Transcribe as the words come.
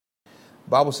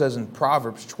Bible says in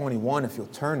Proverbs 21, if you'll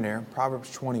turn there,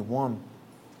 Proverbs 21.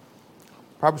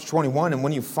 Proverbs 21, and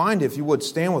when you find it, if you would,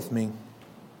 stand with me.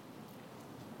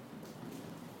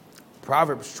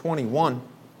 Proverbs 21.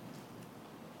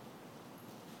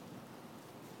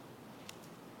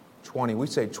 20. We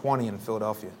say 20 in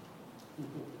Philadelphia.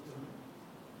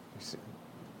 It's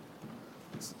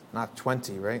not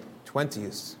 20, right? 20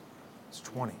 is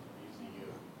 20.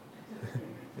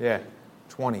 Yeah,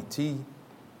 20.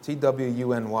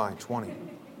 Twuny, 20.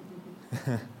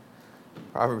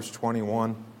 Proverbs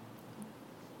 21.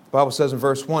 The Bible says in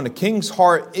verse 1, the king's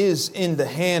heart is in the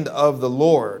hand of the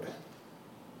Lord.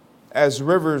 As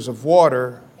rivers of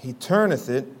water, he turneth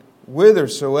it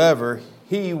whithersoever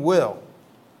he will.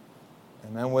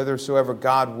 Amen. Whithersoever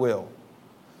God will.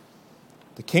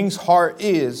 The king's heart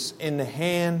is in the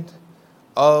hand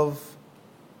of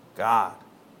God,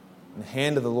 in the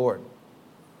hand of the Lord.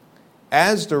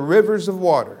 As the rivers of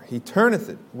water, he turneth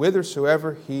it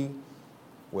whithersoever he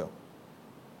will.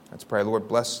 Let's pray. Lord,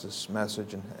 bless this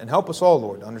message and help us all,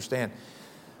 Lord, to understand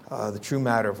the true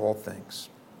matter of all things.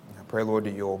 I pray, Lord,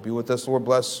 that you'll be with us. Lord,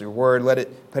 bless your word. Let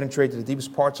it penetrate to the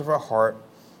deepest parts of our heart,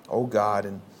 oh God.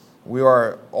 And we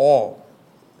are all,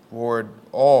 Lord,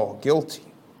 all guilty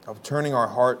of turning our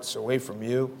hearts away from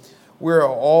you. We are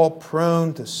all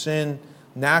prone to sin.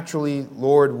 Naturally,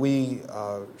 Lord, we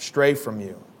stray from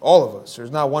you. All of us.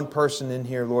 There's not one person in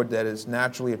here, Lord, that is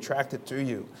naturally attracted to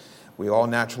you. We all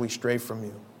naturally stray from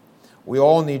you. We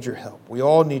all need your help. We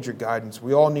all need your guidance.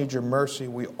 We all need your mercy.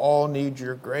 We all need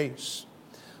your grace.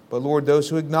 But Lord, those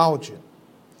who acknowledge it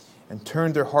and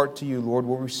turn their heart to you, Lord,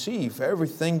 will receive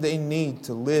everything they need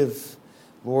to live,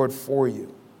 Lord, for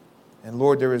you. And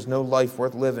Lord, there is no life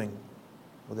worth living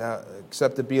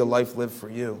except to be a life lived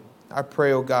for you. I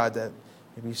pray, oh God, that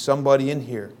maybe somebody in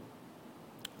here,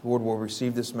 Lord, will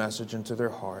receive this message into their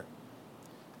heart,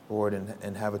 Lord,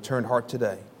 and have a turned heart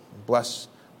today. Bless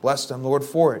them, Lord,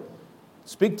 for it.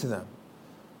 Speak to them.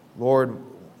 Lord,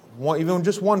 even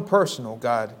just one person, oh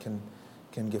God,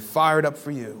 can get fired up for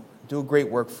you, do a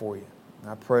great work for you. And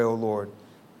I pray, oh Lord,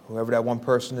 whoever that one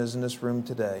person is in this room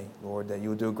today, Lord, that you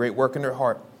will do a great work in their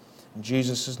heart. In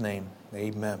Jesus' name,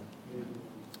 amen.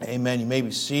 Amen. You may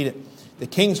be seated. The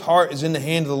king's heart is in the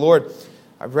hand of the Lord.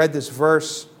 I've read this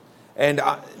verse, and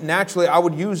naturally I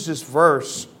would use this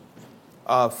verse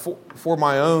for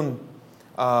my own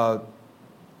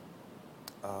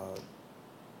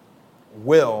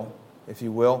will, if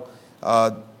you will.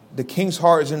 The king's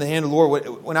heart is in the hand of the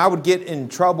Lord. When I would get in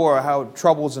trouble or have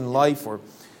troubles in life or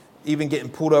even getting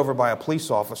pulled over by a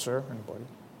police officer, anybody?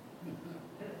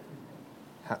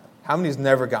 How many's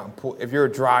never gotten pulled? If you're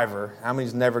a driver, how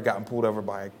many's never gotten pulled over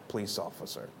by a police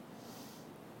officer?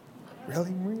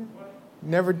 Really, Maria?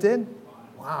 Never did?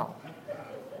 Wow.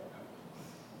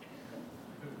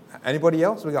 Anybody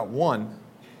else? We got one.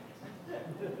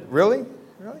 Really?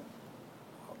 Really?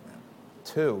 Oh, man.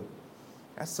 Two.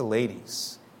 That's the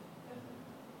ladies.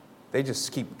 They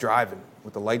just keep driving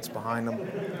with the lights behind them.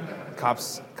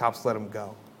 Cops let them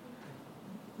go.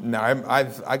 No,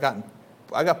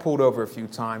 I got pulled over a few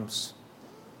times.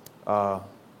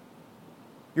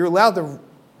 You're allowed to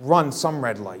run some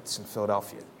red lights in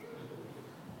Philadelphia.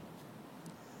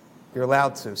 You're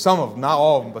allowed to. Some of them, not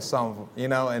all of them, but some of them. You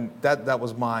know, and that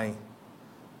was my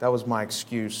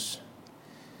excuse.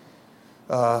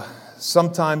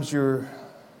 Sometimes you're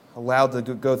allowed to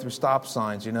go through stop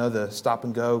signs. You know, the stop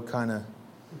and go kind of.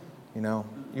 You know,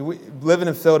 living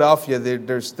in Philadelphia,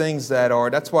 there's things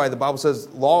that's why the Bible says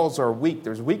laws are weak.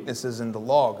 There's weaknesses in the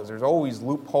law because there's always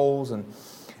loopholes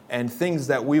and things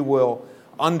that we will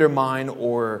undermine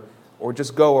or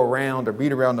just go around or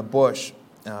beat around the bush.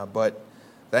 But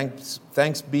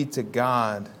thanks be to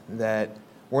God that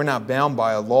we're not bound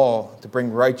by a law to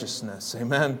bring righteousness.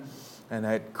 Amen. And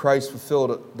that Christ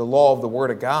fulfilled the law of the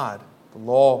Word of God, the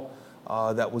law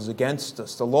that was against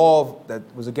us, the law that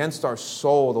was against our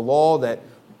soul, the law that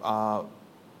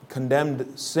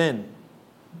condemned sin.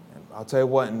 And I'll tell you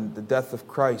what, in the death of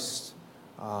Christ,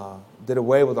 did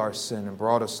away with our sin and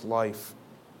brought us life.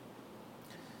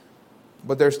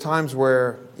 But there's times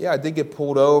where, I did get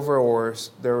pulled over or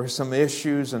there were some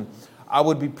issues, and I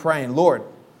would be praying, Lord,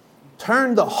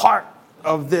 turn the heart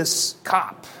of this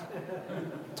cop.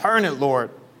 Turn it,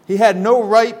 Lord. He had no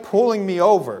right pulling me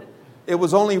over. It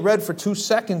was only red for 2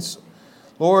 seconds,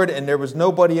 Lord, and there was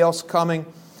nobody else coming.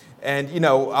 And,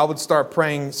 I would start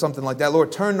praying something like that.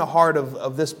 Lord, turn the heart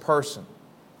of this person.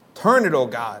 Turn it, oh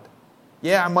God.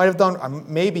 Yeah, I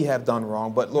maybe have done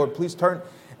wrong, but Lord, please turn.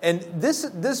 And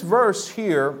this verse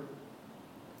here,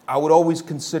 I would always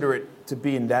consider it to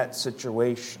be in that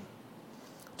situation.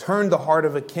 turn the heart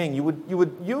of a king. You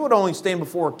would only stand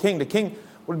before a king. The king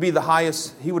would be the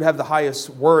highest, he would have the highest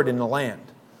word in the land.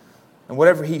 And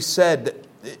whatever he said,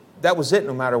 that was it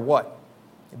no matter what.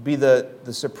 It'd be the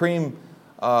supreme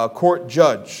court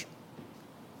judge.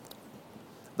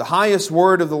 The highest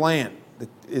word of the land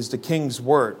is the king's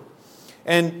word.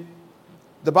 And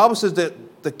the Bible says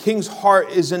that the king's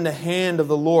heart is in the hand of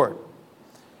the Lord.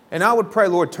 And I would pray,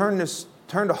 Lord, turn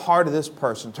the heart of this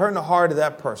person, turn the heart of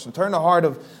that person, turn the heart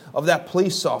of that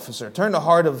police officer, turn the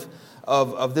heart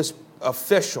of this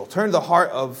official, turn the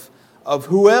heart of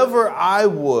whoever I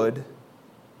would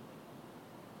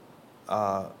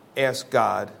ask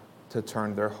God to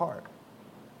turn their heart.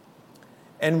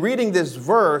 And reading this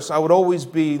verse, I would always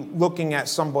be looking at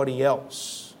somebody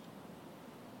else.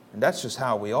 And that's just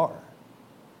how we are.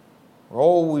 We're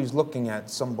always looking at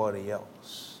somebody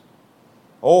else.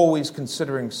 Always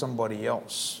considering somebody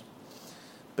else.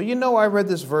 But you know, I read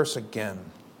this verse again.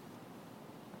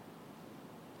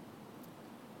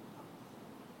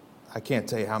 I can't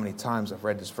tell you how many times I've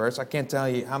read this verse. I can't tell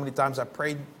you how many times I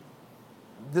prayed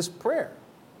this prayer.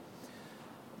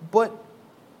 But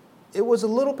it was a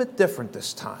little bit different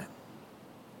this time.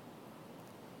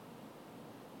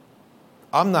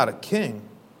 I'm not a king.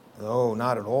 No,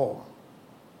 not at all.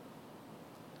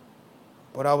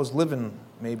 But I was living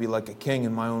maybe like a king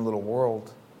in my own little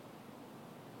world.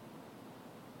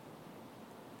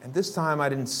 And this time I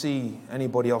didn't see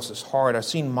anybody else's heart. I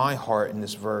seen my heart in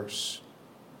this verse.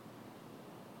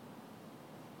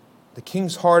 The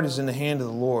king's heart is in the hand of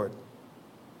the Lord,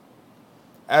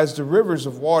 as the rivers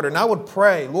of water. And I would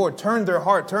pray, Lord, turn their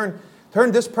heart, turn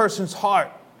this person's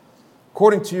heart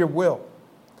according to your will.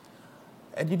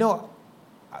 And you know,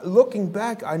 looking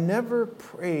back, I never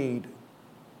prayed,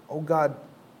 oh God,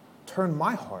 turn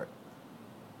my heart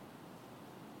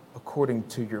according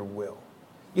to your will.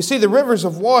 You see, the rivers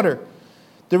of water,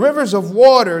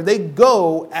 they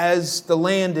go as the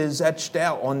land is etched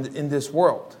out in this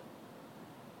world.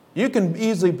 You can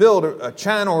easily build a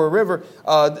channel or a river,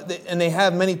 and they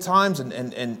have many times,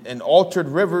 and altered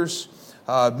rivers,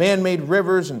 man-made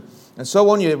rivers, and so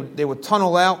on. They would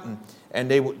tunnel out, and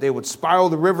they would spiral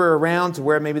the river around to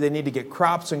where maybe they need to get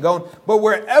crops and going. But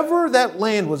wherever that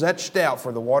land was etched out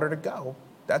for the water to go,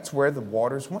 that's where the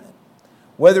waters went.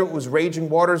 Whether it was raging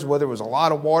waters, whether it was a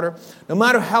lot of water, no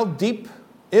matter how deep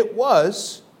it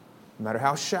was, no matter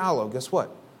how shallow, guess what?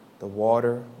 The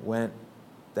water went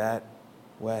that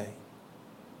way.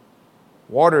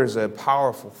 Water is a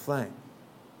powerful thing.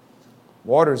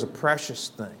 Water is a precious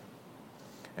thing.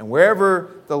 And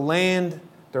wherever the land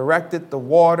directed the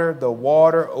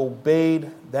water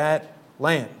obeyed that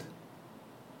land.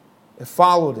 It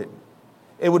followed it.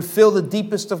 It would fill the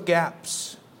deepest of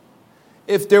gaps.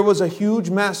 If there was a huge,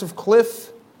 massive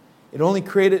cliff, it only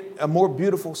created a more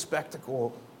beautiful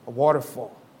spectacle, a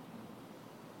waterfall,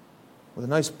 with a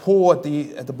nice pool at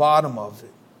the bottom of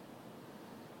it.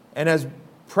 And as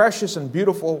precious and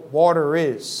beautiful water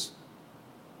is,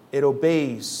 it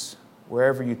obeys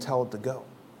wherever you tell it to go.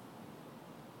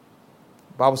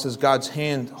 The Bible says God's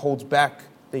hand holds back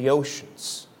the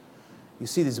oceans. You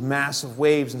see these massive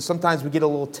waves, and sometimes we get a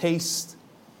little taste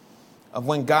of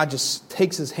when God just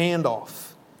takes his hand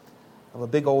off of a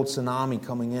big old tsunami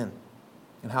coming in,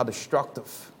 and how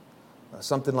destructive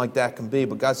something like that can be.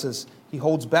 But God says he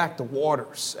holds back the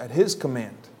waters at his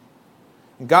command.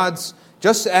 And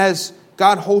just as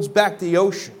God holds back the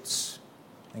oceans,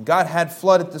 and God had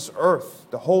flooded this earth,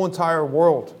 the whole entire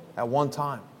world at one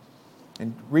time,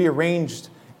 and rearranged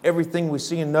everything we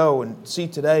see and know and see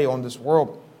today on this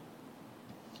world.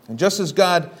 And just as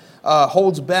God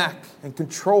holds back and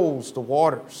controls the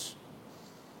waters,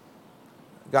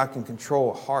 God can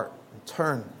control a heart and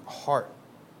turn a heart.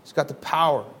 He's got the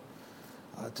power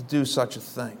to do such a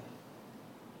thing.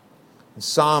 In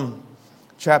Psalm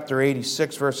chapter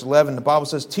 86, verse 11, the Bible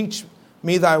says, "Teach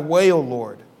me thy way, O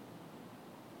Lord.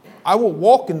 I will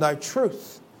walk in thy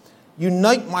truth.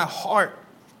 Unite my heart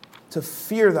to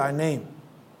fear thy name."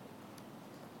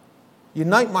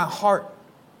 Unite my heart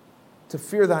to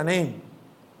fear thy name.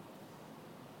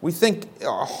 We think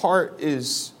our heart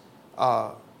is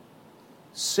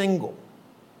single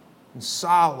and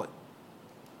solid.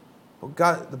 But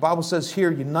God, the Bible says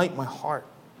here, unite my heart.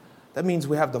 That means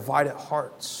we have divided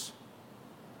hearts.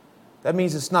 That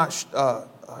means it's not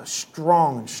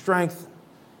strong and strength.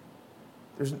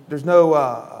 There's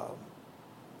no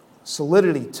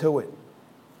solidity to it.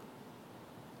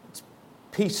 It's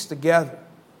pieced together.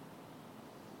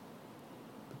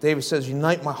 But David says,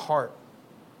 unite my heart.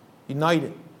 Unite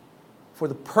it for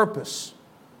the purpose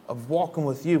of walking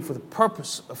with you, for the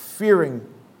purpose of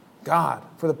fearing God,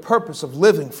 for the purpose of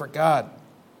living for God.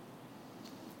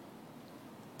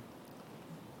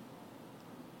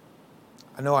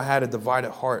 I know I had a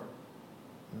divided heart.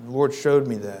 And the Lord showed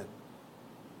me that.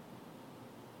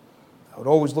 I would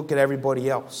always look at everybody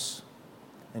else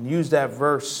and use that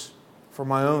verse for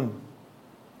my own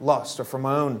lust or for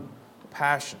my own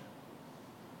passion.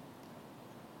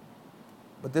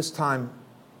 But this time,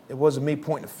 it wasn't me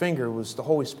pointing a finger. It was the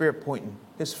Holy Spirit pointing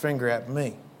His finger at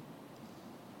me.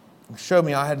 He showed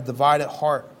me I had a divided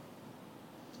heart.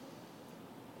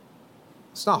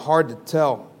 It's not hard to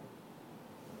tell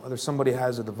whether somebody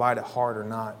has a divided heart or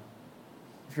not.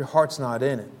 If your heart's not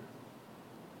in it,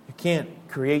 you can't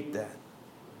create that.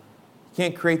 You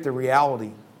can't create the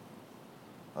reality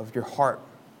of your heart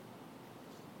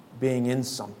being in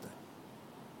something.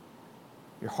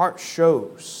 Your heart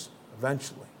shows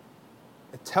eventually.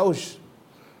 It tells you.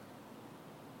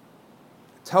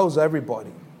 It tells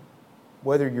everybody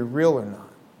whether you're real or not.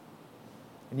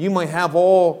 And you might have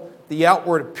all the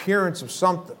outward appearance of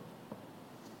something,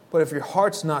 but if your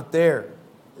heart's not there,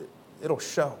 it'll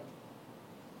show.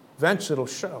 Eventually it'll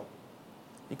show.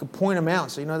 You can point them out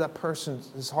and say, that person,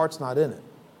 his heart's not in it.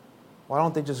 Why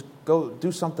don't they just go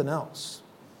do something else?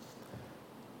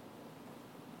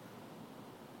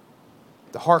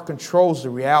 The heart controls the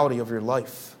reality of your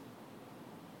life.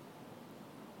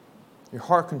 Your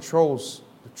heart controls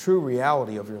the true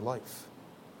reality of your life.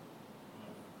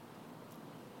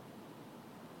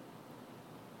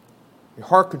 Your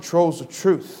heart controls the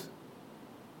truth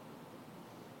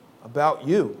about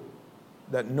you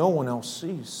that no one else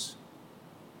sees.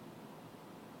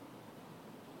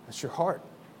 That's your heart.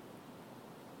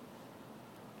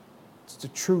 It's the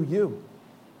true you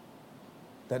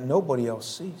that nobody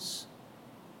else sees.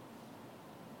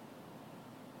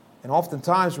 And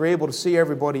oftentimes we're able to see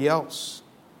everybody else,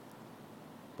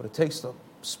 but it takes the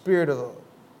Spirit of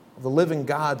the living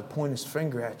God to point His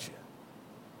finger at you.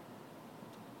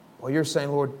 While you're saying,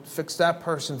 Lord, fix that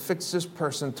person, fix this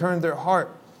person, turn their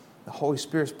heart, the Holy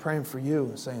Spirit's praying for you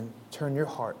and saying, turn your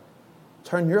heart,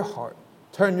 turn your heart,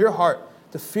 turn your heart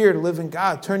to fear the living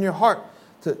God, turn your heart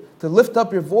to lift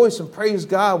up your voice and praise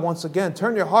God once again,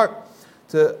 turn your heart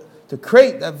to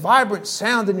create that vibrant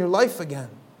sound in your life again,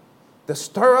 to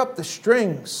stir up the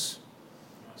strings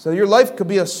so your life could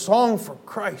be a song for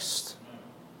Christ.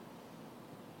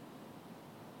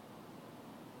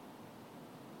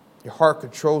 Your heart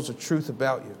controls the truth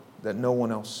about you that no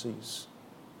one else sees.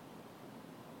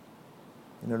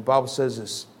 The Bible says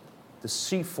it's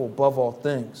deceitful above all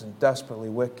things and desperately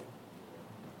wicked.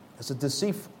 It's a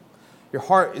deceitful. Your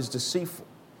heart is deceitful.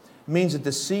 It means it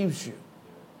deceives you.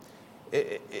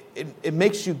 It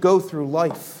makes you go through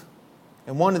life.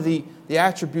 And one of the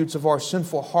attributes of our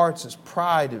sinful hearts is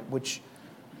pride, which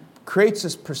creates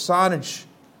this personage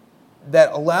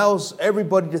that allows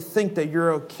everybody to think that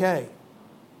you're okay.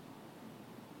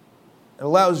 It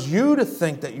allows you to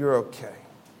think that you're okay.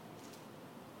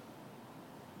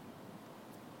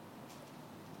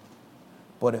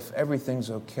 But if everything's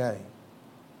okay,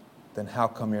 then how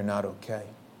come you're not okay?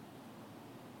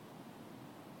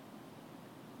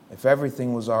 If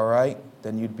everything was all right,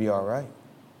 then you'd be all right.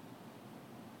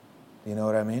 You know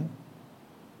what I mean?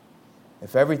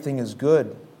 If everything is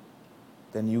good,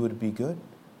 then you would be good.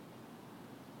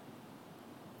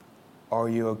 Are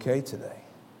you okay today?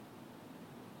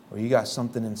 Or you got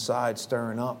something inside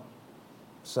stirring up,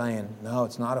 saying, no,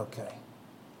 it's not okay.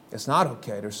 It's not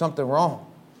okay. There's something wrong.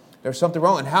 There's something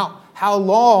wrong. And how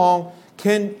long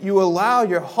can you allow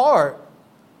your heart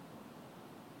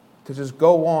to just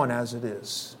go on as it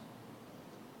is?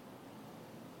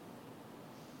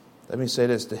 Let me say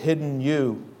this. The hidden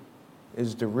you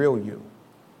is the real you.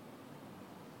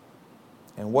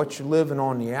 And what you're living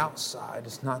on the outside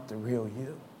is not the real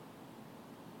you.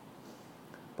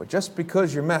 But just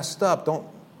because you're messed up don't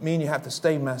mean you have to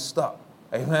stay messed up.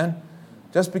 Amen?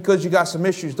 Just because you got some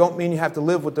issues don't mean you have to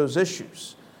live with those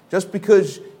issues. Just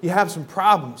because you have some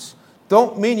problems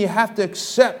don't mean you have to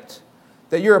accept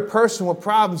that you're a person with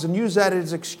problems and use that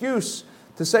as an excuse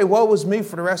to say, woe was me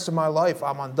for the rest of my life.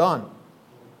 I'm undone.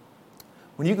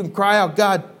 When you can cry out,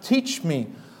 God, teach me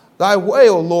thy way,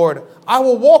 O Lord. I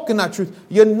will walk in thy truth.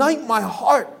 Unite my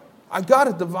heart. I got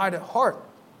a divided heart.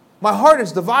 My heart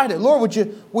is divided. Lord,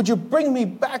 would you bring me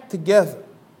back together?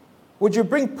 Would you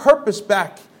bring purpose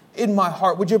back in my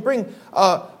heart? Would you bring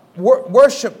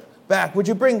worship back? Would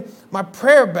you bring my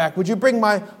prayer back? Would you bring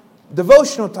my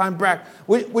devotional time back?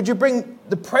 Would you bring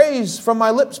the praise from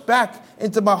my lips back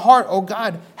into my heart, oh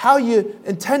God, how you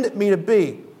intended me to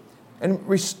be? And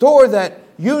restore that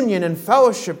union and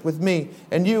fellowship with me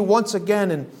and you once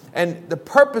again. And the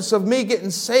purpose of me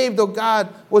getting saved, oh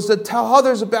God, was to tell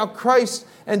others about Christ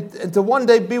and to one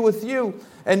day be with you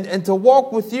and to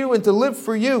walk with you and to live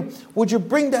for you. Would you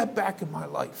bring that back in my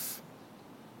life?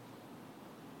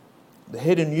 The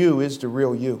hidden you is the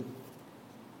real you.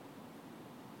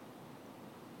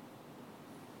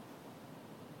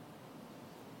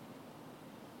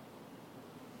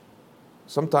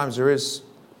 Sometimes there is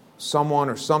someone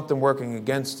or something working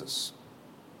against us.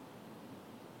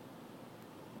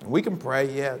 And we can pray,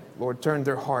 yeah, Lord, turn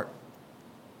their heart.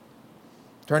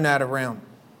 Turn that around.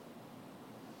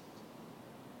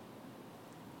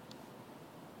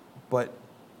 But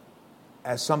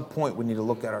at some point we need to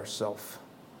look at ourselves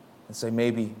and say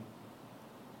maybe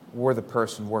we're the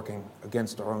person working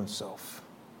against our own self.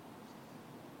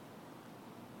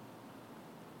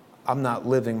 I'm not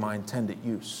living my intended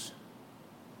use.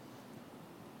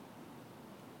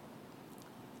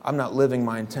 I'm not living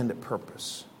my intended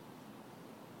purpose.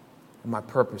 And my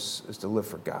purpose is to live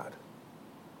for God.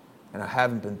 And I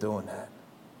haven't been doing that.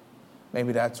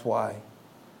 Maybe that's why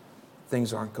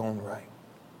things aren't going right.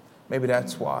 Maybe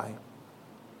that's why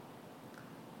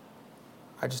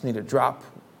I just need to drop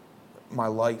my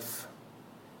life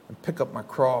and pick up my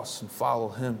cross and follow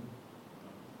Him.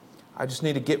 I just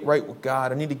need to get right with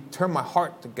God. I need to turn my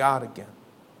heart to God again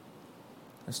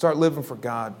and start living for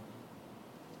God.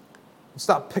 And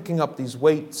stop picking up these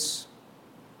weights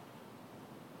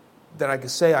that I can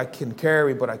say I can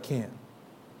carry, but I can't.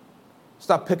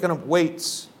 Stop picking up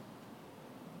weights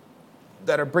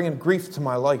that are bringing grief to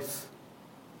my life.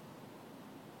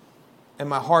 And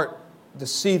my heart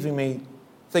deceiving me,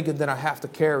 thinking that I have to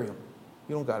carry them.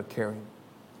 You don't got to carry them.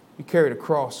 You carry the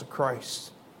cross of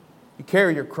Christ. You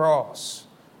carry your cross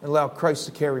and allow Christ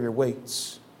to carry your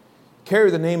weights. Carry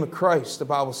the name of Christ, the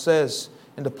Bible says,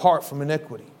 and depart from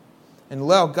iniquity. And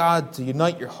allow God to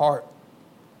unite your heart,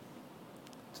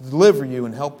 to deliver you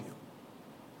and help you.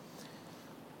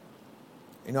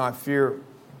 You know, I fear,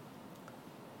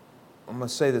 I'm going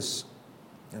to say this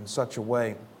in such a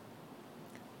way.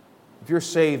 If you're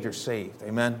saved, you're saved.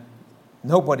 Amen?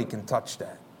 Nobody can touch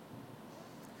that.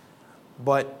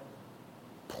 But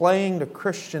playing the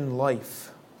Christian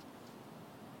life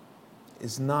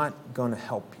is not going to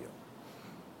help you.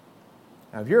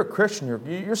 Now, if you're a Christian,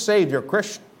 you're saved, you're a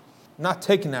Christian. I'm not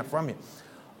taking that from you.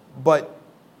 But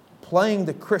playing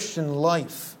the Christian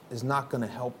life is not going to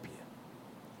help you.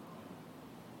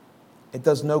 It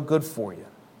does no good for you.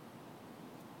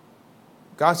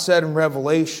 God said in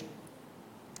Revelation,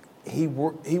 He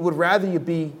would rather you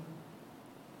be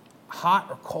hot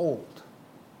or cold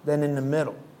than in the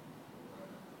middle.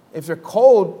 If you're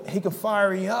cold, He can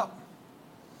fire you up.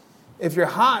 If you're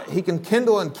hot, He can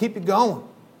kindle and keep you going.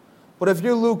 But if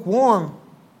you're lukewarm,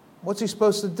 what's He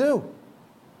supposed to do?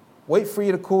 Wait for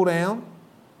you to cool down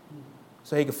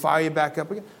so He can fire you back up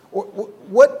again? Or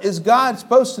what is God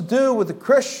supposed to do with a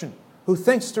Christian who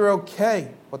thinks they're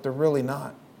okay, but they're really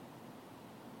not?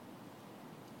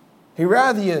 He'd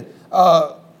rather you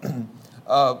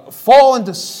fall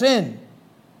into sin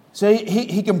so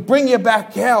he can bring you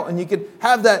back out and you can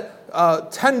have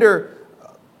that tender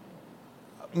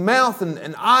mouth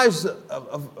and eyes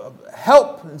of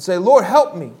help and say, Lord,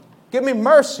 help me. Give me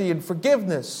mercy and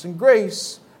forgiveness and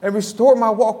grace and restore my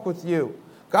walk with you.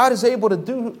 God is able to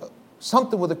do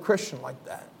something with a Christian like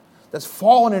that, that's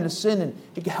fallen into sin, and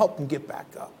He can help them get back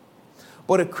up.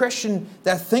 But a Christian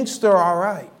that thinks they're all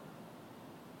right,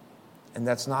 and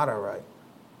that's not all right,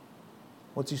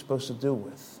 what's he supposed to do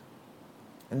with?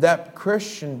 And that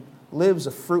Christian lives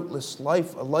a fruitless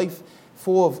life, a life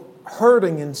full of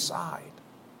hurting inside.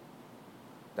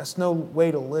 That's no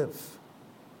way to live.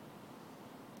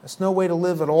 That's no way to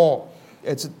live at all.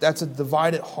 That's a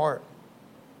divided heart.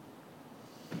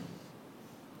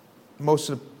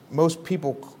 Most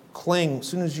people cling. As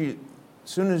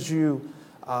soon as you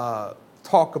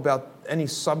talk about any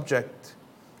subject,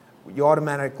 you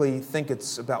automatically think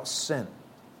it's about sin.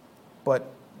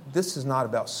 But this is not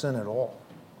about sin at all.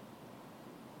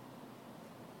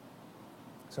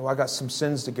 So I got some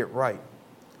sins to get right.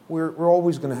 We're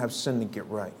always going to have sin to get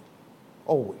right.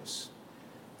 Always.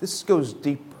 This goes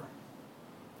deeper.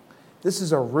 This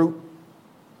is a root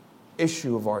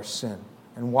issue of our sin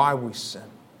and why we sin.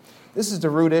 This is the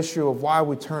root issue of why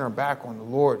we turn our back on the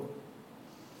Lord.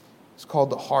 It's called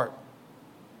the heart.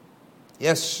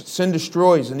 Yes, sin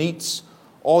destroys and eats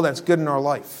all that's good in our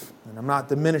life. And I'm not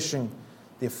diminishing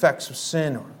the effects of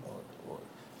sin.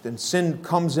 Then sin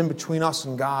comes in between us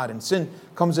and God. And sin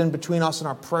comes in between us and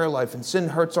our prayer life. And sin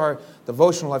hurts our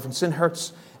devotional life. And sin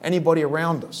hurts anybody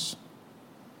around us.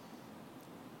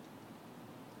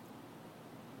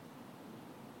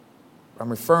 I'm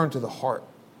referring to the heart.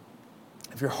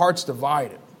 If your heart's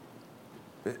divided,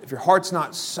 if your heart's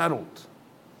not settled,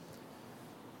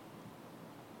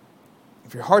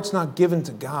 if your heart's not given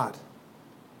to God,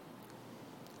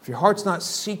 if your heart's not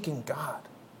seeking God,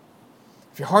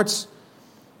 if your heart's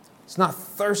It's not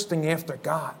thirsting after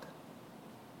God.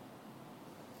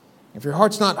 If your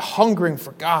heart's not hungering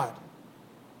for God,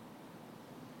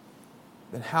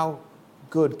 then how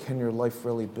good can your life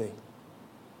really be?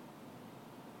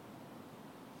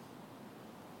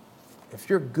 If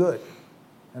you're good,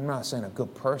 I'm not saying a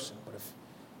good person, but if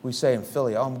we say in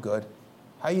Philly, oh, I'm good.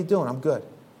 How you doing? I'm good.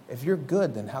 If you're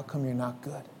good, then how come you're not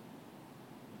good?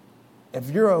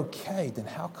 If you're okay, then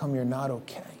how come you're not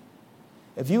okay?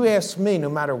 If you ask me, no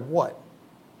matter what,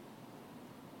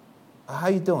 how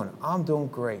you doing? I'm doing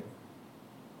great.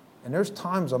 And there's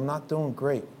times I'm not doing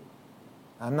great.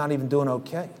 I'm not even doing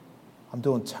okay. I'm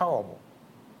doing terrible.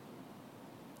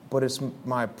 But it's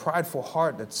my prideful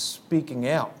heart that's speaking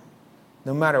out.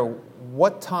 No matter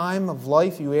what time of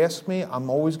life you ask me, I'm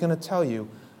always going to tell you,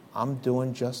 I'm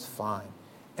doing just fine.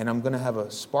 And I'm going to have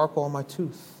a sparkle on my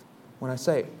tooth when I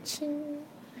say it. Ching.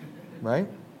 Right?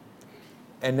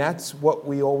 And that's what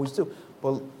we always do.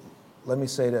 But let me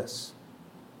say this.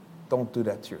 Don't do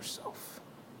that to yourself.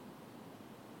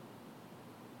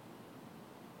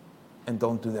 And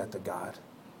don't do that to God.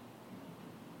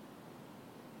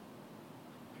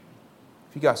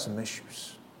 If you got some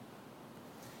issues,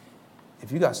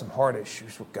 if you got some heart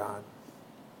issues with God,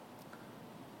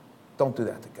 don't do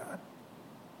that to God.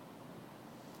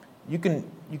 You can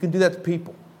do that to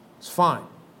people. It's fine.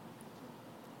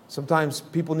 Sometimes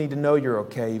people need to know you're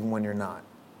okay even when you're not,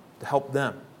 to help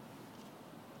them.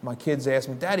 My kids ask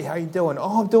me, Daddy, how you doing?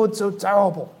 Oh, I'm doing so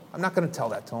terrible. I'm not going to tell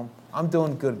that to them. I'm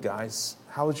doing good, guys.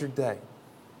 How was your day?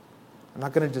 I'm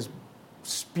not going to just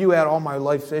spew out all my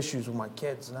life issues with my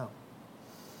kids, no.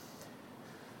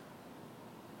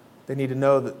 They need to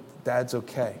know that Dad's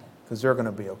okay, because they're going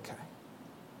to be okay.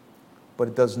 But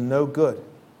it does no good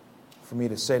for me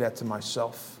to say that to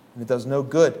myself. And it does no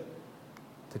good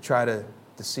to try to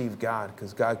deceive God,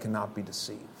 because God cannot be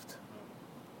deceived.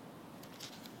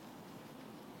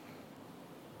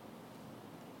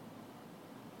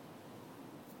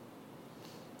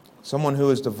 Someone who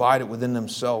is divided within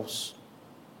themselves,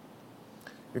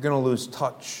 you're going to lose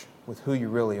touch with who you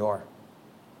really are.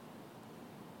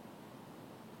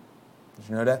 Did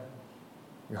you know that?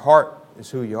 Your heart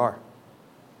is who you are.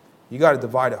 You got a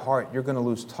divided heart, you're going to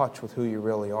lose touch with who you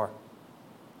really are.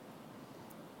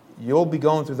 You'll be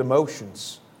going through the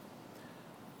motions,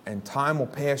 and time will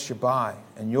pass you by,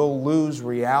 and you'll lose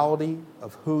reality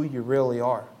of who you really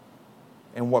are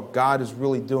and what God is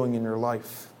really doing in your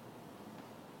life.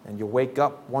 And you'll wake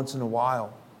up once in a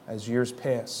while as years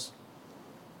pass,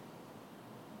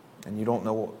 and you don't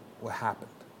know what happened.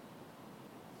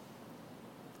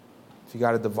 If you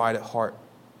got a divided heart,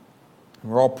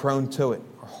 and we're all prone to it.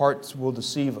 Our hearts will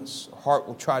deceive us. Our heart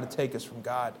will try to take us from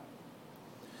God.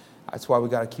 That's why we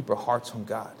got to keep our hearts on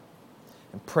God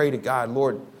and pray to God,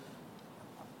 Lord,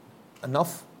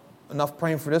 enough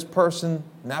praying for this person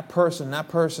and that person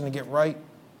to get right,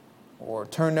 or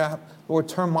Lord,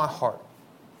 turn my heart.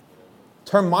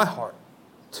 Turn my heart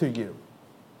to you.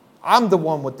 I'm the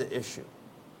one with the issue.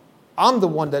 I'm the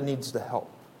one that needs the help.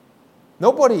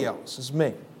 Nobody else is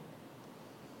me.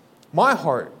 My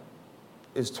heart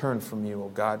is turned from you, oh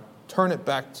God. Turn it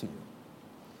back to you.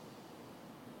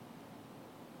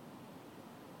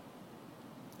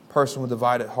 A person with a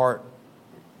divided heart,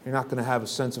 you're not going to have a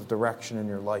sense of direction in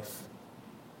your life.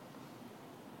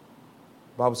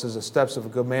 The Bible says the steps of a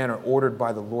good man are ordered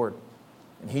by the Lord,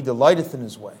 and he delighteth in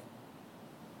his way.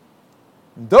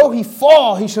 And though he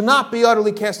fall, he shall not be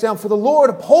utterly cast down, for the Lord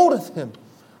upholdeth him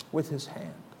with his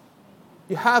hand.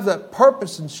 You have that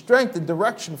purpose and strength and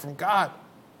direction from God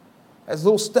as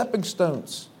little stepping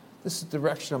stones. This is the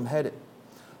direction I'm headed.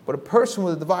 But a person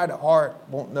with a divided heart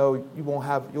won't know,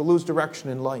 you'll lose direction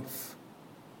in life.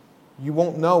 You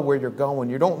won't know where you're going.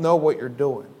 You don't know what you're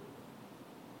doing.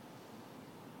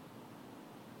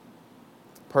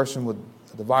 A person with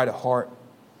a divided heart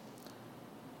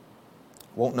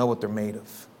won't know what they're made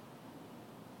of.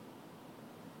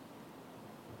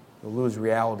 You'll lose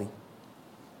reality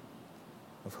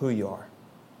of who you are,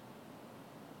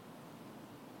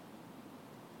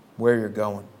 where you're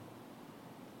going,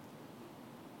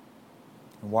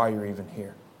 and why you're even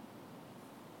here.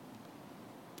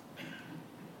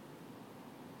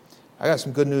 I got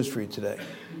some good news for you today.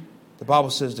 The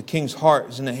Bible says the king's heart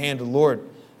is in the hand of the Lord.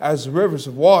 As the rivers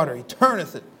of water, he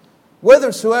turneth it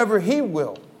whithersoever he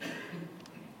will.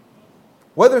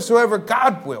 Whithersoever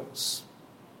God wills.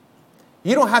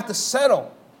 You don't have to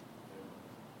settle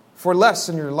for less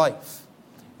in your life.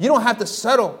 You don't have to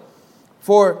settle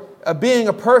for being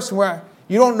a person where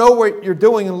you don't know what you're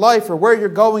doing in life or where you're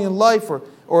going in life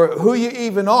or who you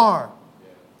even are.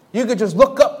 You could just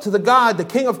look up to the God, the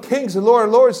King of Kings and Lord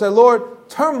of Lords, and say, Lord,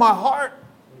 turn my heart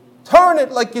Turn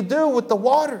it like you do with the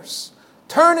waters.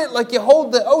 Turn it like you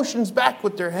hold the oceans back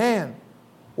with your hand.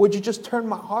 Would you just turn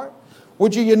my heart?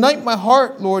 Would you unite my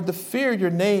heart, Lord, to fear your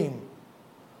name?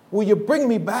 Will you bring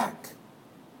me back?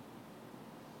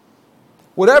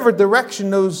 Whatever direction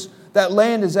that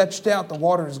land is etched out, the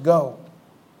waters go.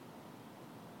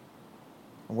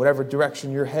 And whatever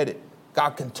direction you're headed,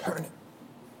 God can turn it.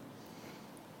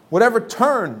 Whatever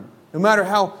turn, no matter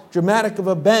how dramatic of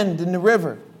a bend in the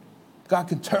river, God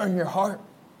can turn your heart.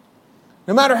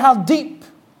 No matter how deep,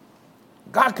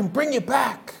 God can bring you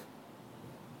back.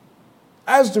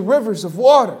 As the rivers of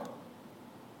water.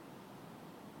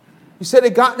 He said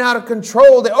they'd gotten out of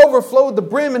control. They overflowed the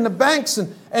brim and the banks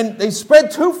and they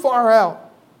spread too far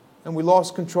out. And we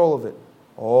lost control of it.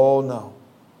 Oh no.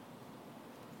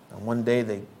 And one day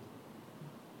they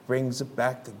brings it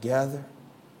back together.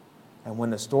 And when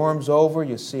the storm's over,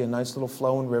 you see a nice little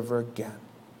flowing river again.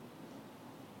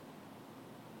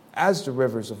 As the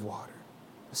rivers of water.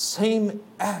 The same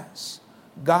as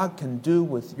God can do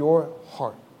with your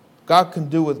heart. God can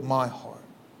do with my heart.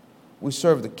 We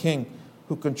serve the King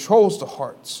who controls the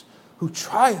hearts, who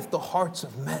trieth the hearts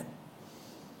of men,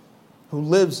 who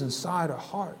lives inside our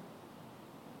heart.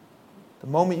 The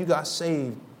moment you got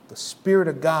saved, the Spirit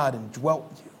of God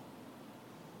indwelt you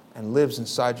and lives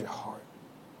inside your heart.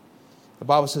 The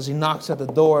Bible says He knocks at the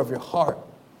door of your heart.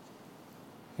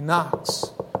 He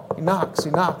knocks. He knocks.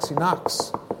 He knocks. He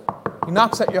knocks. He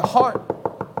knocks at your heart.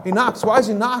 He knocks. Why is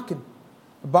He knocking?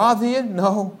 To bother you?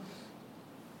 No.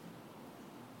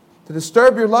 To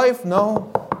disturb your life?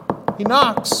 No. He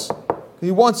knocks.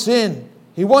 He wants in.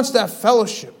 He wants that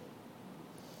fellowship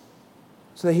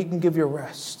so that He can give you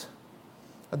rest.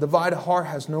 A divided heart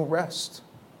has no rest.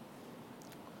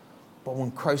 But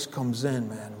when Christ comes in,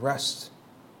 man, rest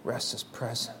is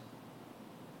present.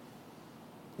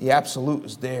 The absolute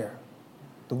is there.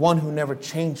 The one who never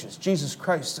changes. Jesus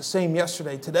Christ, the same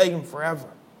yesterday, today, and forever.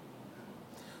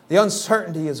 The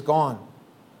uncertainty is gone.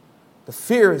 The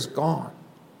fear is gone.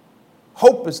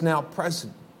 Hope is now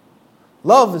present.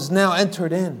 Love is now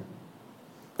entered in.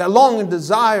 That longing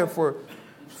desire for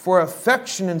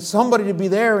affection and somebody to be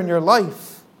there in your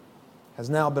life has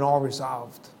now been all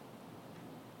resolved.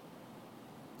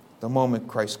 The moment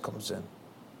Christ comes in. He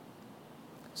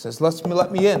says,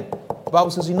 let me in. The Bible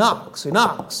says He knocks. He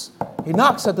knocks. He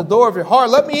knocks at the door of your heart.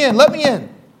 Let me in. Let me in.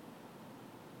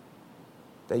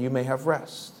 That you may have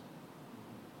rest.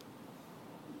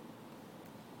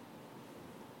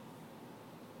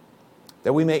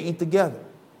 That we may eat together,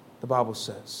 the Bible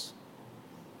says.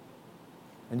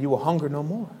 And you will hunger no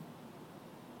more.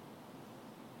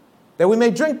 That we may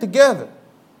drink together.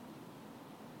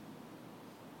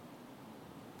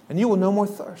 And you will no more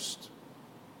thirst.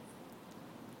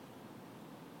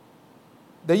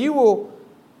 That you will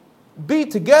be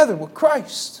together with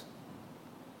Christ.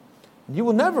 And you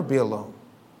will never be alone.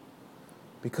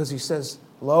 Because He says,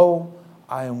 lo,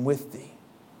 I am with thee,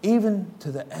 even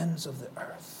to the ends of the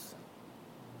earth.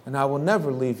 And I will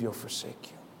never leave you or forsake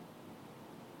you.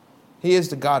 He is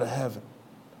the God of heaven,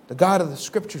 the God of the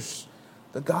Scriptures,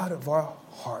 the God of our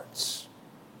hearts.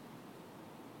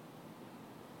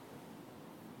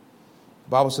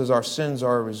 The Bible says our sins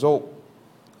are a result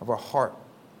of our heart.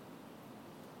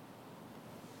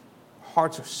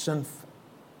 Hearts are sinful.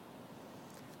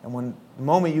 And when the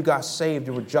moment you got saved,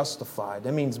 you were justified.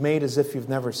 That means made as if you've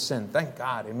never sinned. Thank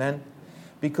God, amen?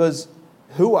 Because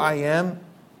who I am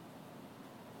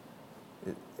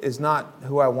is not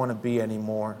who I want to be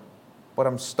anymore. But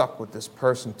I'm stuck with this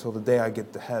person till the day I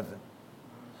get to heaven.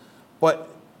 But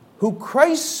who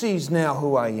Christ sees now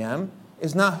who I am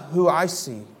is not who I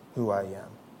see who I am.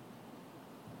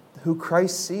 Who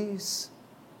Christ sees,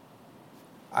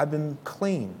 I've been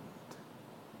cleaned.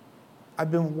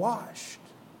 I've been washed.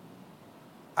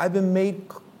 I've been made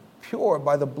pure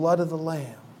by the blood of the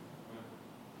Lamb.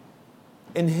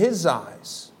 In His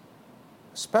eyes,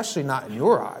 especially not in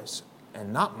your eyes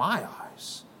and not my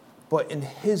eyes, but in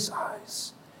His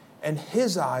eyes. And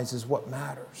His eyes is what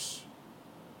matters.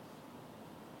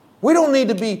 We don't need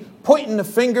to be pointing the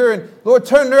finger and, Lord,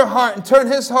 turn their heart and turn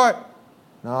his heart.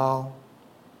 No.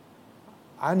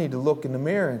 I need to look in the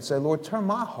mirror and say, Lord, turn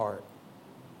my heart.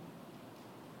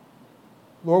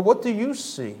 Lord, what do you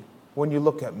see when you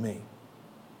look at me?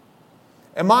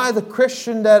 Am I the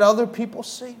Christian that other people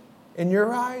see in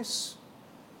your eyes?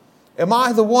 Am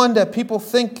I the one that people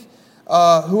think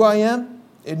who I am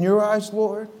in your eyes,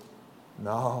 Lord?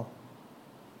 No.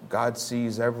 God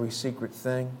sees every secret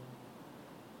thing.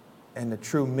 And the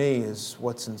true me is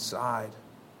what's inside.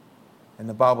 And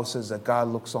the Bible says that God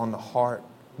looks on the heart.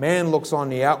 Man looks on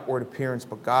the outward appearance,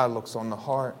 but God looks on the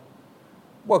heart.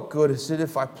 What good is it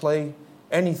if I play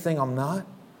anything I'm not?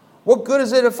 What good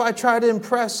is it if I try to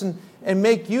impress and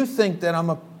make you think that I'm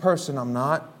a person I'm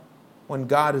not, when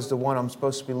God is the one I'm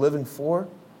supposed to be living for?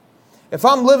 If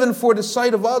I'm living for the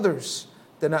sight of others,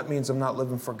 then that means I'm not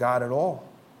living for God at all.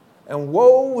 And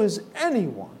woe is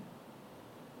anyone,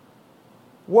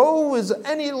 woe is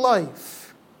any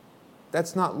life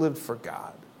that's not lived for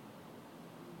God.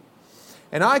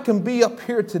 And I can be up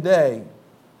here today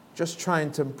just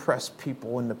trying to impress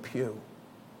people in the pew.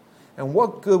 And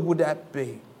what good would that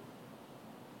be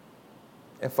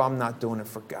if I'm not doing it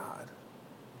for God?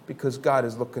 Because God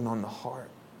is looking on the heart.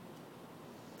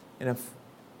 And if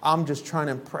I'm just trying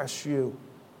to impress you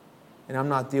and I'm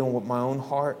not dealing with my own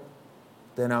heart,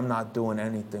 then I'm not doing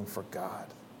anything for God.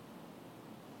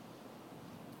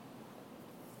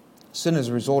 Sin is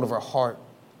a result of our heart.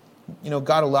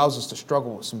 God allows us to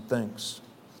struggle with some things.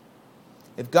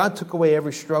 If God took away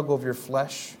every struggle of your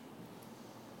flesh,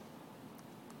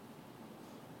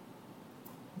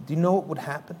 do you know what would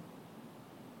happen?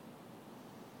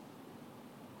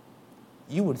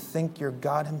 You would think you're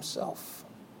God himself.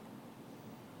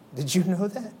 Did you know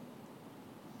that?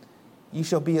 You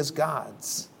shall be as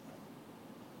gods.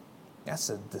 That's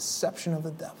a deception of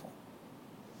the devil.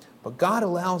 But God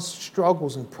allows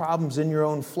struggles and problems in your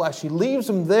own flesh. He leaves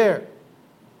them there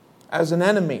as an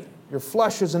enemy. Your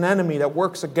flesh is an enemy that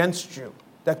works against you,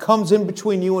 that comes in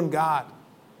between you and God,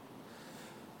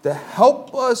 to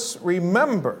help us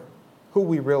remember who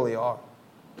we really are,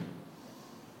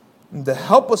 and to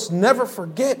help us never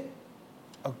forget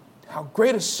how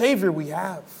great a Savior we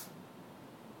have.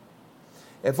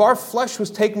 If our flesh was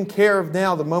taken care of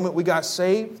now the moment we got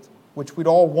saved, which we'd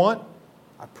all want,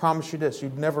 I promise you this,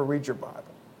 you'd never read your Bible.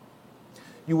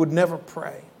 You would never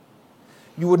pray.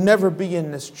 You would never be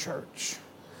in this church.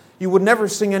 You would never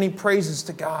sing any praises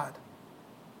to God.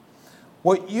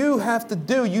 What you have to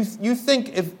do, you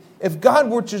think if God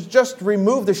were to just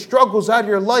remove the struggles out of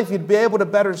your life, you'd be able to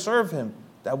better serve him.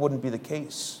 That wouldn't be the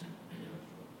case.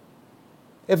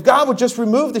 If God would just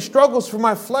remove the struggles from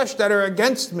my flesh that are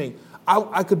against me,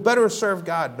 I could better serve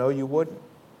God. No, you wouldn't.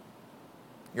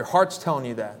 Your heart's telling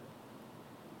you that.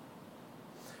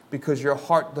 Because your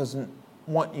heart doesn't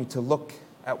want you to look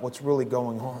at what's really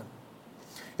going on.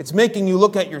 It's making you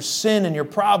look at your sin and your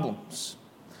problems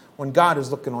when God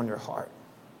is looking on your heart.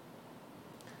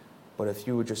 But if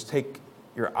you would just take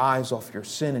your eyes off your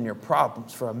sin and your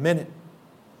problems for a minute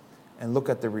and look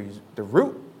at the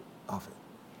root of it,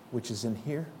 which is in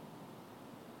here,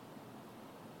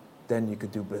 then you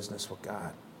could do business with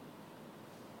God.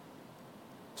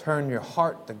 Turn your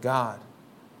heart to God.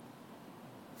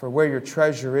 For where your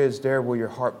treasure is, there will your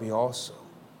heart be also.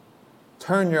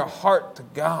 Turn your heart to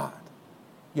God.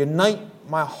 Unite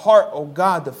my heart, O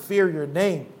God, to fear your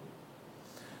name.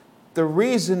 The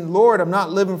reason, Lord, I'm not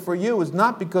living for you is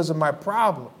not because of my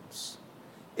problems.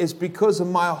 It's because of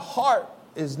my heart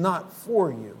is not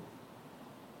for you.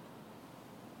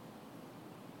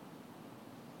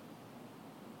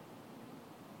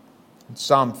 In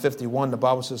Psalm 51, the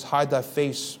Bible says, hide thy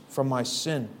face from my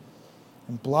sin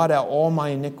and blot out all my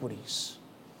iniquities.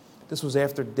 This was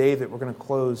after David. We're going to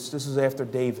close. This is after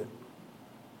David.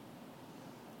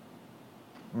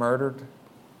 Murdered.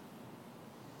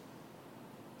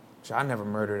 I never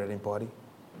murdered anybody.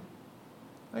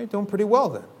 You're doing pretty well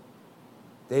then.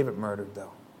 David murdered,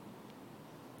 though.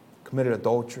 Committed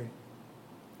adultery.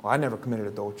 Well, I never committed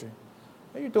adultery.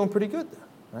 You're doing pretty good then,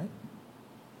 right?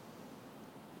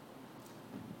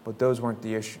 But those weren't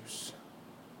the issues.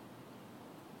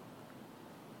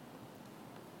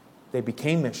 They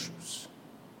became issues,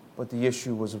 but the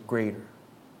issue was greater.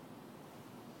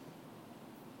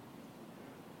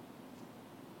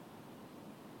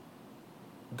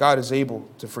 God is able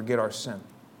to forget our sin.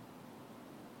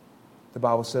 The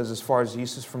Bible says, as far as the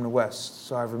east is from the west,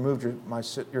 so I've removed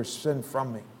your sin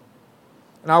from me.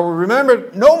 And I will remember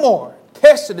it no more.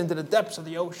 Cast it into the depths of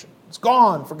the ocean. It's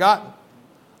gone, forgotten.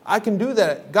 I can do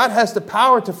that. God has the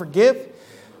power to forgive.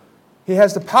 He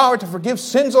has the power to forgive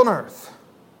sins on earth.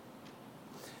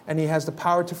 And he has the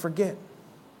power to forget.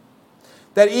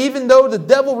 That even though the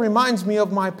devil reminds me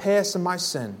of my past and my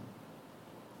sin,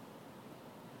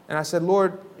 and I said,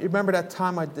 Lord, you remember that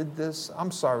time I did this? I'm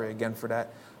sorry again for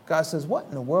that. God says, what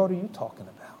in the world are you talking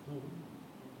about?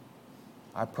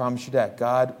 I promise you that.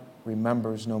 God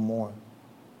remembers no more.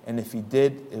 And if he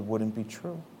did, it wouldn't be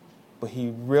true. But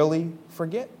he really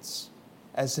forgets,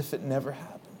 as if it never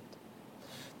happened.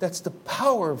 That's the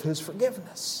power of his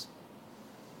forgiveness.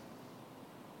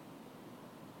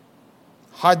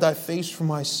 Hide thy face from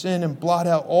my sin and blot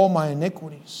out all my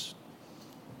iniquities.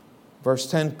 Verse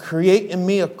 10, create in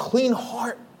me a clean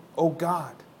heart, O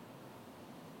God,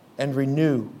 and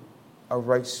renew a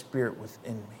right spirit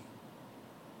within me.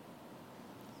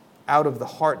 Out of the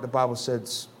heart, the Bible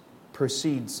says,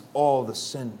 proceeds all the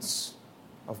sins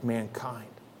of mankind.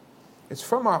 It's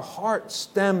from our heart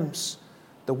stems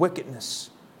the wickedness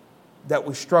that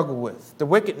we struggle with, the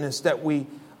wickedness that we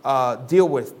deal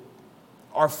with,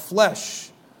 our flesh,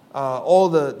 all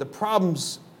the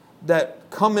problems that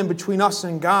come in between us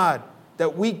and God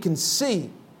that we can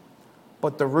see,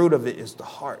 but the root of it is the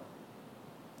heart.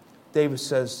 David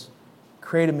says,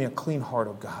 create in me a clean heart,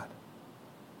 O God,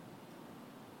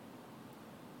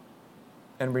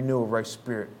 and renew a right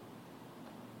spirit.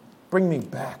 Bring me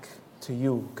back to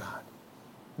you, God.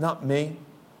 Not me,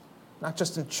 not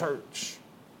just in church.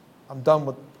 I'm done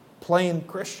with playing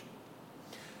Christian.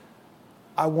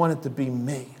 I want it to be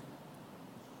me.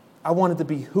 I want it to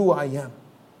be who I am.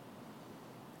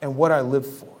 And what I live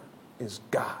for is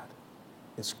God,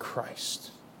 is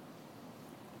Christ.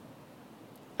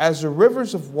 As the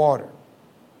rivers of water,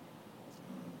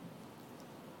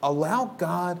 allow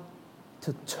God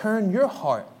to turn your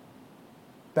heart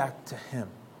back to Him.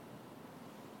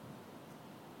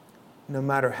 No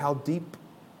matter how deep,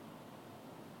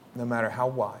 no matter how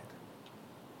wide,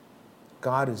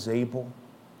 God is able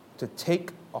to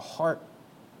take a heart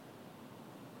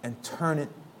and turn it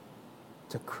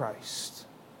to Christ.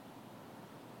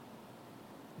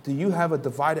 Do you have a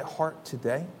divided heart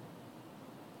today?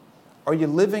 Are you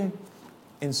living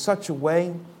in such a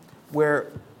way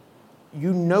where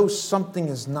you know something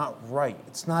is not right?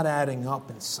 It's not adding up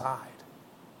inside.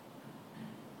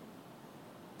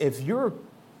 If you're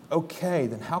okay,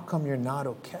 then how come you're not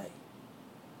okay?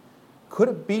 Could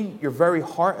it be your very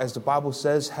heart, as the Bible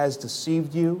says, has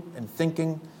deceived you in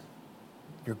thinking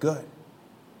you're good?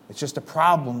 It's just the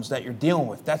problems that you're dealing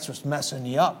with. That's what's messing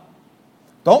you up.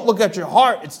 Don't look at your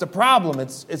heart. It's the problem.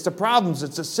 It's the problems.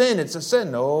 It's a sin. It's a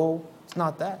sin. No, it's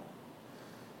not that.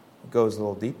 It goes a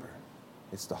little deeper.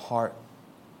 It's the heart.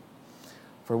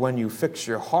 For when you fix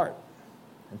your heart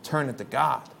and turn it to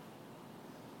God,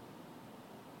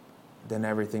 then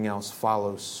everything else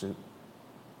follows suit.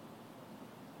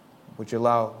 Would you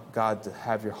allow God to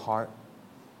have your heart?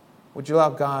 Would you allow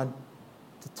God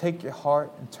to take your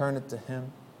heart and turn it to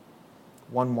Him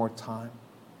one more time?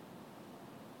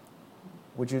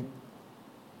 Would you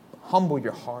humble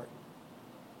your heart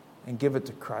and give it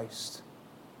to Christ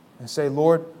and say,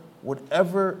 Lord,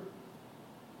 whatever,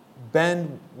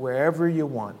 bend wherever you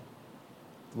want,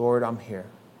 Lord, I'm here.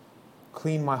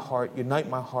 Clean my heart, unite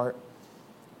my heart,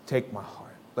 take my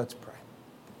heart. Let's pray.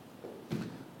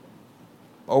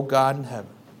 Oh God in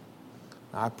heaven,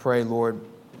 I pray, Lord,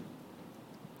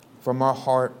 from our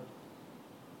heart,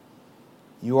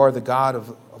 you are the God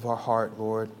of our heart,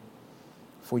 Lord,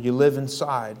 for you live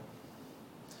inside.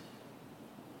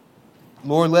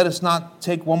 Lord, let us not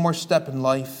take one more step in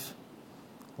life.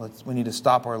 We need to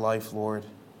stop our life, Lord,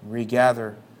 and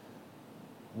regather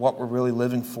what we're really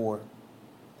living for.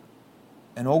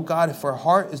 And oh God, if our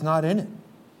heart is not in it,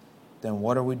 then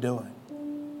what are we doing?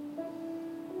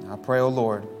 I pray, oh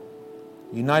Lord,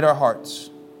 unite our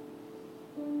hearts.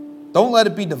 Don't let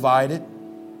it be divided.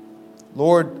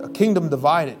 Lord, a kingdom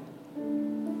divided,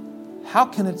 how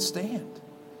can it stand?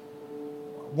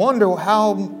 Wonder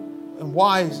how and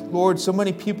why, Lord, so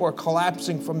many people are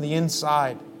collapsing from the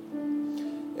inside.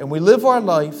 And we live our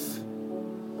life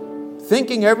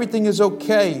thinking everything is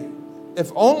okay.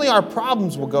 If only our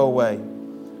problems will go away.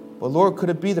 But Lord, could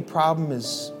it be the problem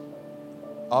is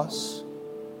us?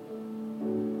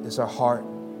 Is our heart?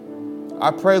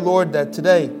 I pray, Lord, that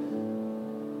today,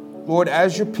 Lord,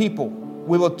 as your people,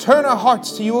 we will turn our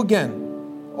hearts to you again,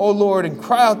 oh Lord, and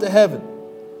cry out to heaven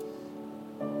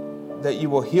that you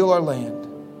will heal our land.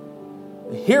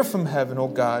 Hear from heaven, oh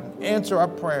God. Answer our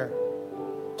prayer.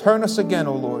 Turn us again,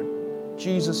 oh Lord. In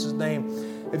Jesus'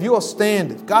 name. If you will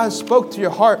stand, if God spoke to your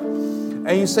heart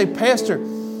and you say, Pastor,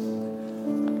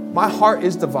 my heart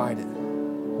is divided.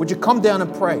 Would you come down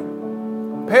and pray?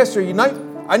 Pastor,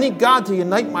 I need God to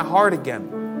unite my heart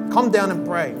again. Come down and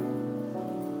pray.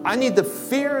 I need to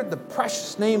fear the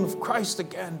precious name of Christ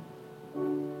again.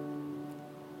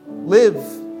 Live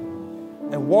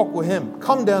and walk with Him.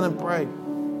 Come down and pray.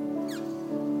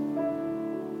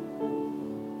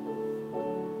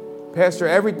 Pastor,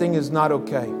 everything is not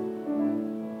okay.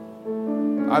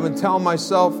 I've been telling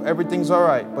myself everything's all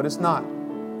right, but it's not.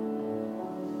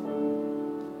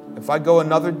 If I go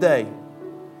another day,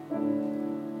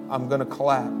 I'm going to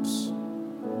collapse.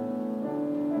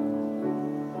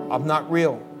 I'm not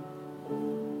real.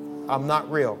 I'm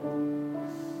not real.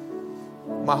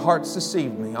 My heart's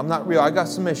deceived me. I'm not real. I got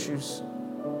some issues.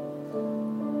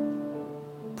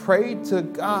 Pray to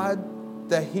God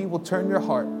that He will turn your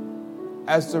heart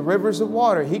as the rivers of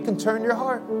water. He can turn your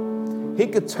heart. He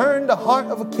could turn the heart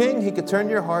of a king. He could turn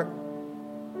your heart.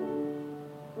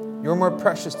 You're more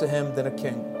precious to him than a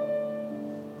king.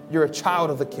 You're a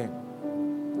child of the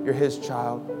king. You're his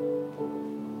child.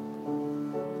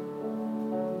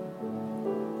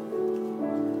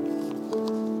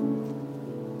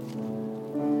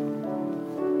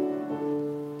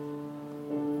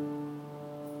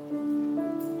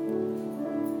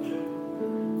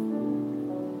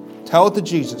 Tell it to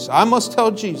Jesus. I must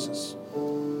tell Jesus.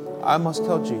 I must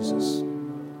tell Jesus.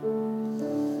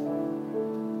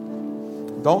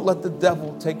 Don't let the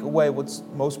devil take away what's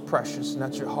most precious, and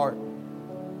that's your heart.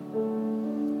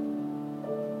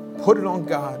 Put it on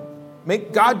God.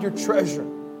 Make God your treasure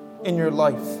in your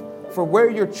life. For where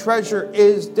your treasure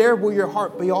is, there will your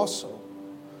heart be also.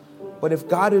 But if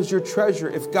God is your treasure,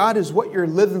 if God is what you're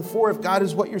living for, if God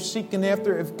is what you're seeking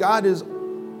after, if God is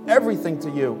everything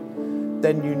to you,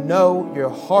 then you know your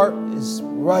heart is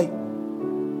right.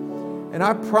 And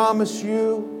I promise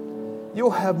you, you'll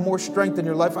have more strength in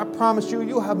your life. I promise you,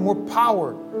 you'll have more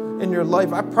power in your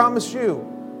life. I promise you,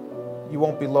 you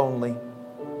won't be lonely.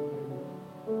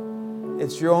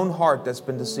 It's your own heart that's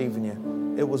been deceiving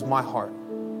you. It was my heart.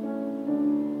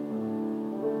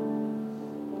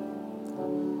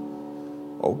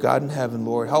 Oh, God in heaven,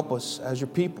 Lord, help us as your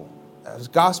people, as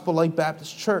Gospel Light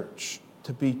Baptist Church,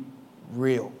 to be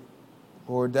real.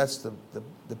 Lord, that's the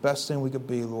best thing we could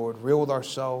be, Lord. Real with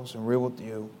ourselves and real with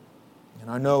you. And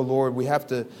I know, Lord, we have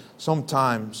to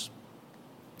sometimes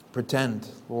pretend,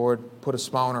 Lord, put a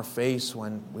smile on our face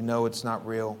when we know it's not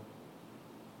real.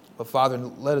 But Father,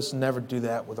 let us never do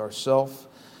that with ourselves.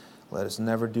 Let us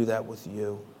never do that with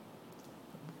you.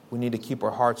 We need to keep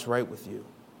our hearts right with you.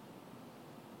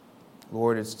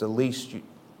 Lord, it's the least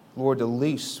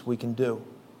we can do.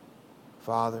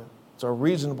 Father, it's our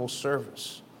reasonable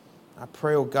service. I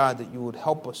pray, oh God, that you would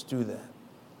help us do that.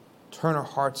 Turn our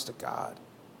hearts to God.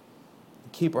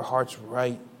 And keep our hearts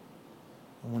right.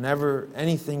 And whenever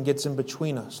anything gets in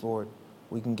between us, Lord,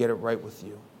 we can get it right with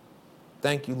you.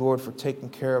 Thank you, Lord, for taking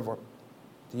care of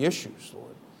the issues,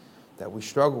 Lord, that we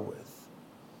struggle with.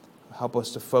 Help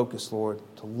us to focus, Lord,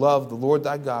 to love the Lord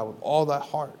thy God with all thy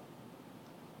heart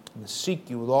and to seek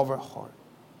you with all of our heart.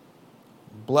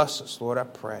 Bless us, Lord, I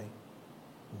pray.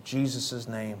 In Jesus'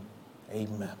 name,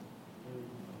 amen.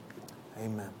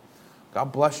 Amen.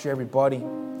 God bless you, everybody.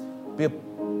 Be a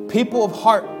people of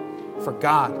heart for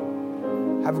God.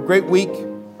 Have a great week.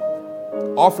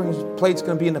 Offering plate's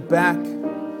going to be in the back.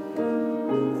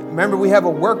 Remember, we have a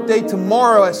work day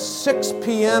tomorrow at 6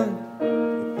 p.m.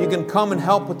 You can come and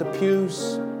help with the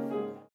pews.